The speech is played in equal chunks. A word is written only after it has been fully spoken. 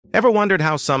Ever wondered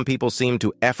how some people seem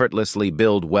to effortlessly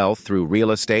build wealth through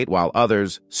real estate while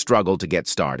others struggle to get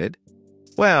started?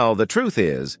 Well, the truth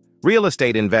is, real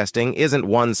estate investing isn't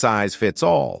one size fits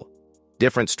all.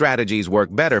 Different strategies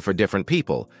work better for different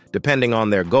people, depending on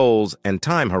their goals and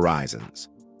time horizons.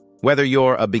 Whether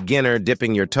you're a beginner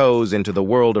dipping your toes into the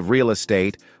world of real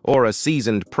estate or a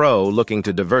seasoned pro looking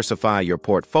to diversify your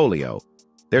portfolio,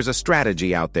 there's a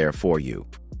strategy out there for you.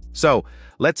 So,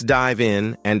 let's dive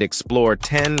in and explore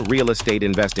 10 real estate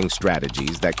investing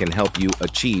strategies that can help you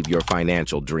achieve your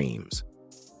financial dreams.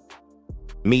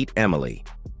 Meet Emily.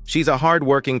 She's a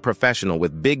hard-working professional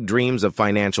with big dreams of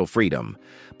financial freedom.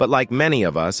 But like many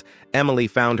of us, Emily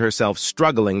found herself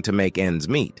struggling to make ends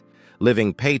meet,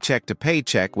 living paycheck to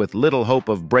paycheck with little hope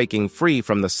of breaking free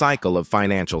from the cycle of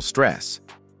financial stress.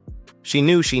 She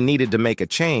knew she needed to make a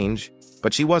change,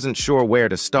 but she wasn't sure where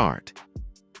to start.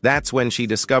 That's when she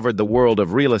discovered the world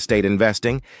of real estate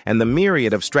investing and the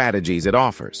myriad of strategies it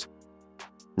offers.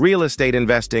 Real estate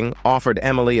investing offered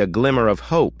Emily a glimmer of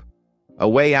hope, a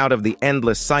way out of the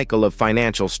endless cycle of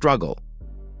financial struggle.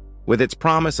 With its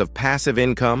promise of passive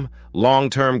income,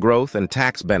 long-term growth, and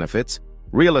tax benefits,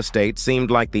 real estate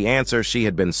seemed like the answer she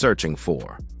had been searching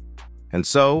for. And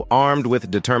so, armed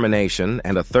with determination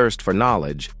and a thirst for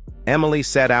knowledge, Emily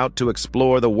set out to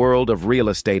explore the world of real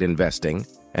estate investing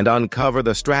and uncover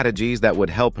the strategies that would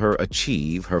help her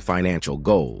achieve her financial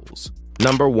goals.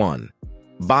 Number 1.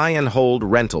 Buy and hold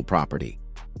rental property.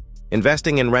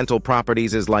 Investing in rental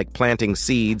properties is like planting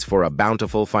seeds for a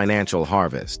bountiful financial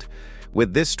harvest.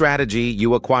 With this strategy,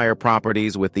 you acquire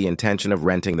properties with the intention of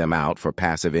renting them out for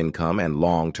passive income and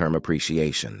long-term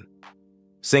appreciation.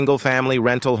 Single-family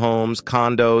rental homes,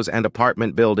 condos, and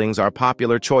apartment buildings are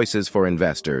popular choices for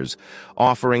investors,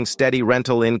 offering steady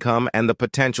rental income and the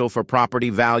potential for property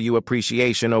value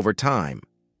appreciation over time.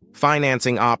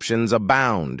 Financing options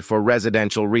abound for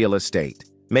residential real estate,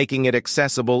 making it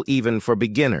accessible even for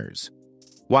beginners.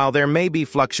 While there may be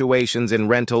fluctuations in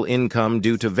rental income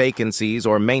due to vacancies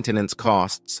or maintenance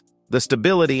costs, the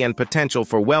stability and potential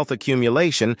for wealth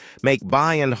accumulation make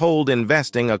buy-and-hold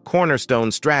investing a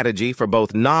cornerstone strategy for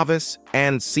both novice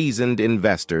and seasoned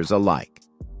investors alike.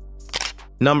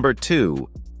 Number 2.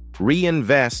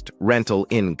 Reinvest rental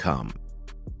income.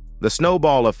 The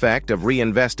snowball effect of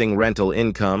reinvesting rental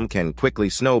income can quickly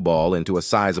snowball into a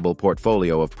sizable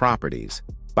portfolio of properties.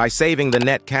 By saving the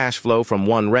net cash flow from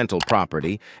one rental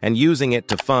property and using it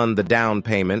to fund the down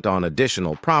payment on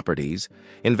additional properties,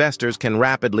 investors can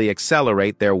rapidly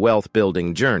accelerate their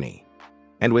wealth-building journey.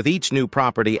 And with each new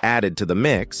property added to the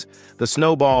mix, the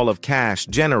snowball of cash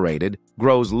generated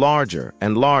grows larger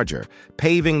and larger,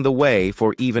 paving the way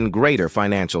for even greater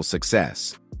financial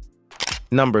success.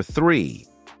 Number 3.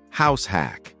 House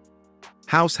hack.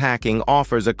 House hacking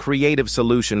offers a creative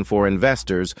solution for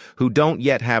investors who don't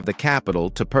yet have the capital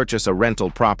to purchase a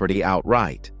rental property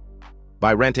outright.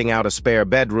 By renting out a spare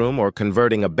bedroom or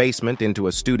converting a basement into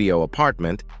a studio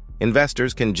apartment,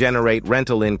 investors can generate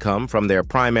rental income from their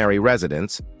primary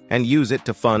residence and use it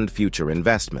to fund future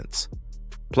investments.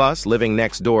 Plus, living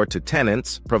next door to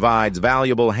tenants provides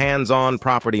valuable hands-on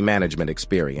property management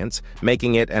experience,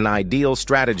 making it an ideal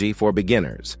strategy for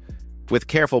beginners. With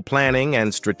careful planning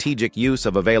and strategic use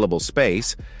of available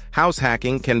space, house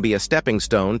hacking can be a stepping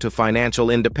stone to financial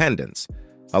independence,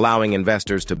 allowing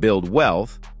investors to build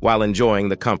wealth while enjoying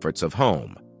the comforts of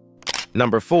home.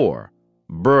 Number 4.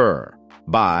 BRRRR.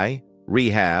 Buy,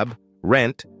 rehab,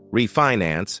 rent,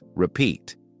 refinance,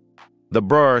 repeat. The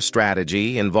BRRRR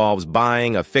strategy involves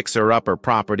buying a fixer-upper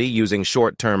property using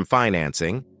short-term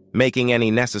financing, making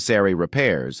any necessary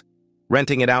repairs,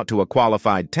 renting it out to a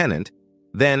qualified tenant,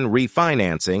 then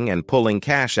refinancing and pulling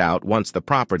cash out once the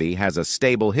property has a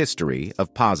stable history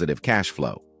of positive cash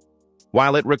flow.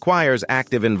 While it requires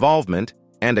active involvement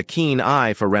and a keen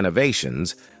eye for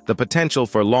renovations, the potential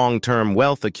for long-term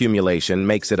wealth accumulation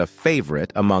makes it a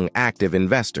favorite among active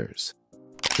investors.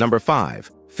 Number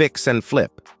 5. Fix and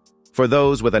flip. For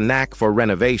those with a knack for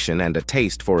renovation and a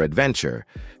taste for adventure,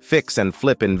 fix and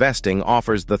flip investing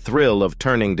offers the thrill of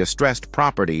turning distressed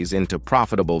properties into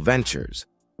profitable ventures.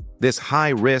 This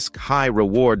high-risk,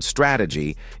 high-reward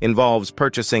strategy involves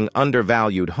purchasing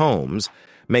undervalued homes,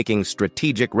 making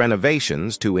strategic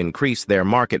renovations to increase their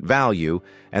market value,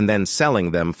 and then selling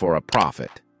them for a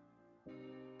profit.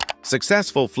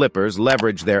 Successful flippers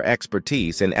leverage their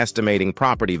expertise in estimating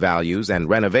property values and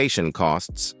renovation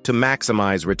costs to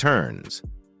maximize returns.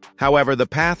 However, the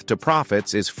path to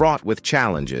profits is fraught with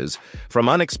challenges, from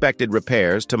unexpected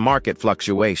repairs to market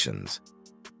fluctuations.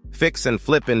 Fix and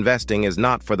flip investing is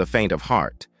not for the faint of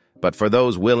heart, but for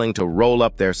those willing to roll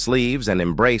up their sleeves and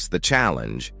embrace the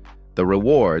challenge. The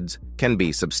rewards can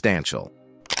be substantial.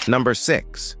 Number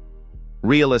 6.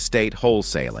 Real estate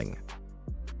wholesaling.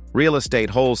 Real estate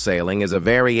wholesaling is a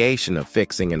variation of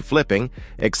fixing and flipping,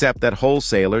 except that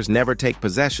wholesalers never take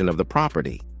possession of the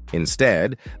property.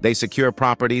 Instead, they secure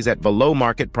properties at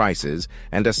below-market prices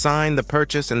and assign the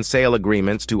purchase and sale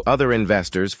agreements to other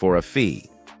investors for a fee.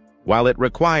 While it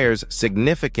requires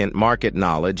significant market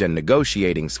knowledge and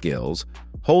negotiating skills,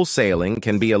 wholesaling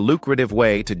can be a lucrative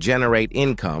way to generate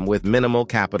income with minimal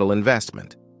capital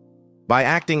investment. By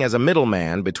acting as a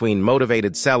middleman between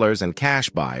motivated sellers and cash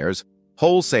buyers,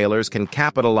 wholesalers can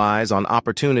capitalize on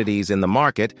opportunities in the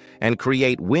market and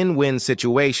create win-win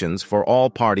situations for all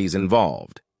parties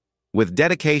involved. With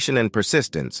dedication and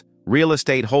persistence, real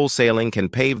estate wholesaling can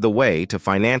pave the way to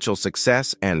financial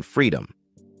success and freedom.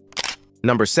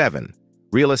 Number 7.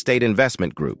 Real estate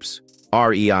investment groups,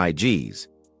 REIGs.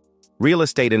 Real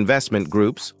estate investment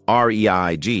groups,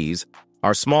 REIGs,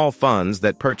 are small funds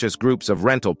that purchase groups of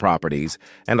rental properties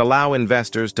and allow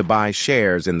investors to buy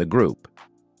shares in the group.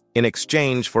 In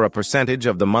exchange for a percentage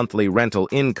of the monthly rental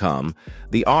income,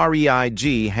 the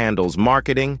REIG handles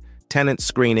marketing, tenant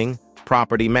screening,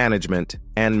 property management,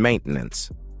 and maintenance.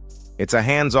 It's a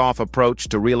hands-off approach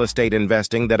to real estate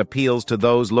investing that appeals to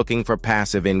those looking for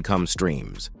passive income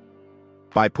streams.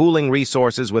 By pooling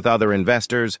resources with other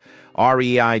investors,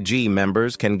 REIG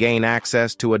members can gain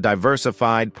access to a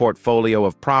diversified portfolio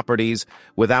of properties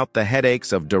without the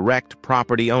headaches of direct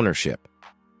property ownership.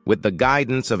 With the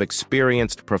guidance of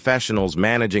experienced professionals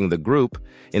managing the group,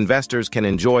 investors can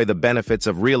enjoy the benefits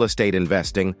of real estate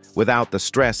investing without the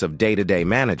stress of day-to-day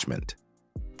management.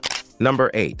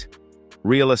 Number 8.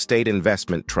 Real estate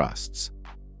investment trusts,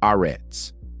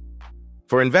 REITs.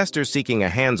 For investors seeking a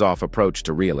hands-off approach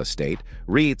to real estate,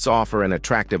 REITs offer an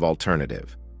attractive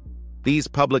alternative. These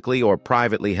publicly or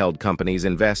privately held companies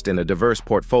invest in a diverse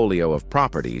portfolio of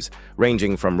properties,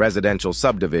 ranging from residential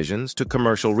subdivisions to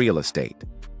commercial real estate.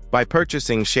 By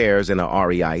purchasing shares in a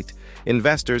REIT,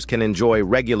 investors can enjoy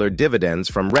regular dividends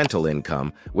from rental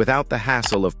income without the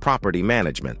hassle of property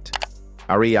management.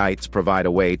 REITs provide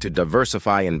a way to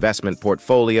diversify investment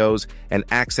portfolios and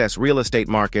access real estate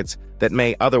markets that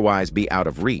may otherwise be out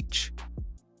of reach.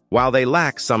 While they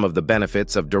lack some of the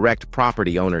benefits of direct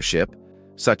property ownership,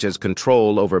 such as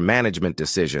control over management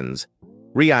decisions,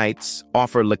 REITs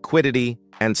offer liquidity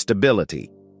and stability,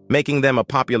 making them a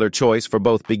popular choice for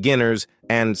both beginners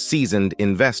and seasoned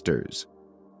investors.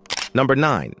 Number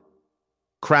 9.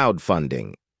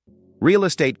 Crowdfunding. Real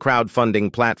estate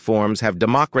crowdfunding platforms have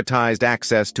democratized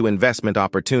access to investment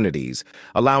opportunities,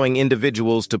 allowing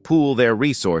individuals to pool their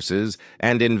resources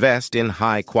and invest in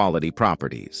high-quality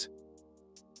properties.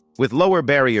 With lower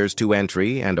barriers to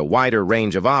entry and a wider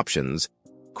range of options,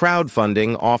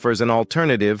 crowdfunding offers an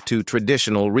alternative to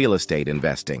traditional real estate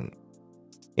investing.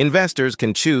 Investors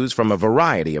can choose from a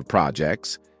variety of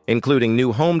projects, including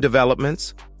new home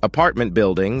developments, apartment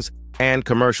buildings, and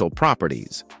commercial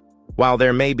properties. While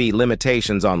there may be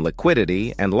limitations on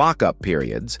liquidity and lockup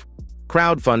periods,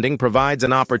 crowdfunding provides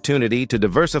an opportunity to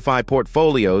diversify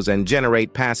portfolios and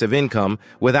generate passive income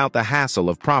without the hassle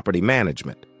of property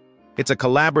management. It's a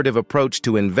collaborative approach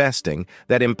to investing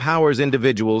that empowers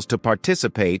individuals to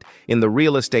participate in the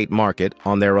real estate market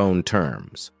on their own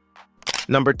terms.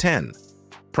 Number 10.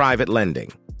 Private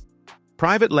lending.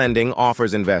 Private lending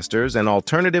offers investors an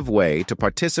alternative way to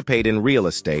participate in real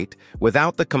estate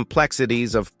without the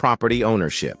complexities of property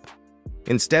ownership.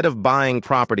 Instead of buying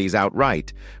properties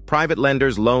outright, private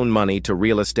lenders loan money to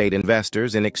real estate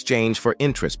investors in exchange for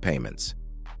interest payments.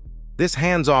 This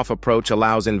hands-off approach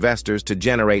allows investors to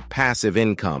generate passive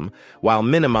income while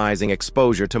minimizing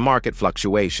exposure to market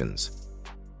fluctuations.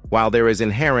 While there is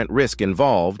inherent risk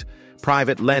involved,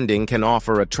 private lending can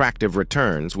offer attractive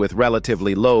returns with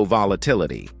relatively low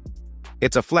volatility.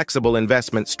 It's a flexible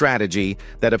investment strategy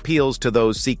that appeals to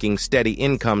those seeking steady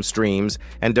income streams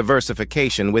and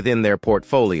diversification within their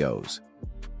portfolios.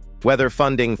 Whether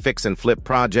funding fix and flip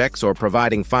projects or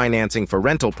providing financing for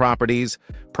rental properties,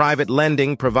 private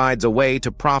lending provides a way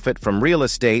to profit from real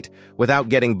estate without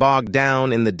getting bogged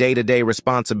down in the day-to-day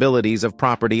responsibilities of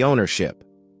property ownership.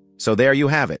 So there you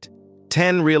have it.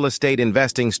 10 real estate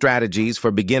investing strategies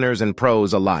for beginners and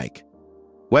pros alike.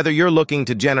 Whether you're looking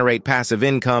to generate passive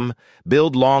income,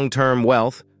 build long-term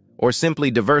wealth, or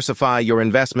simply diversify your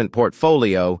investment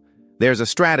portfolio, there's a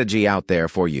strategy out there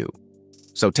for you.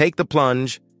 So take the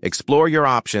plunge, explore your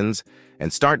options,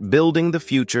 and start building the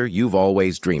future you've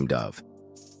always dreamed of.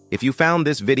 If you found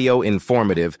this video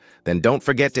informative, then don't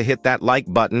forget to hit that like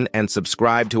button and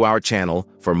subscribe to our channel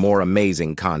for more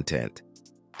amazing content.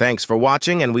 Thanks for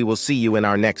watching, and we will see you in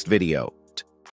our next video.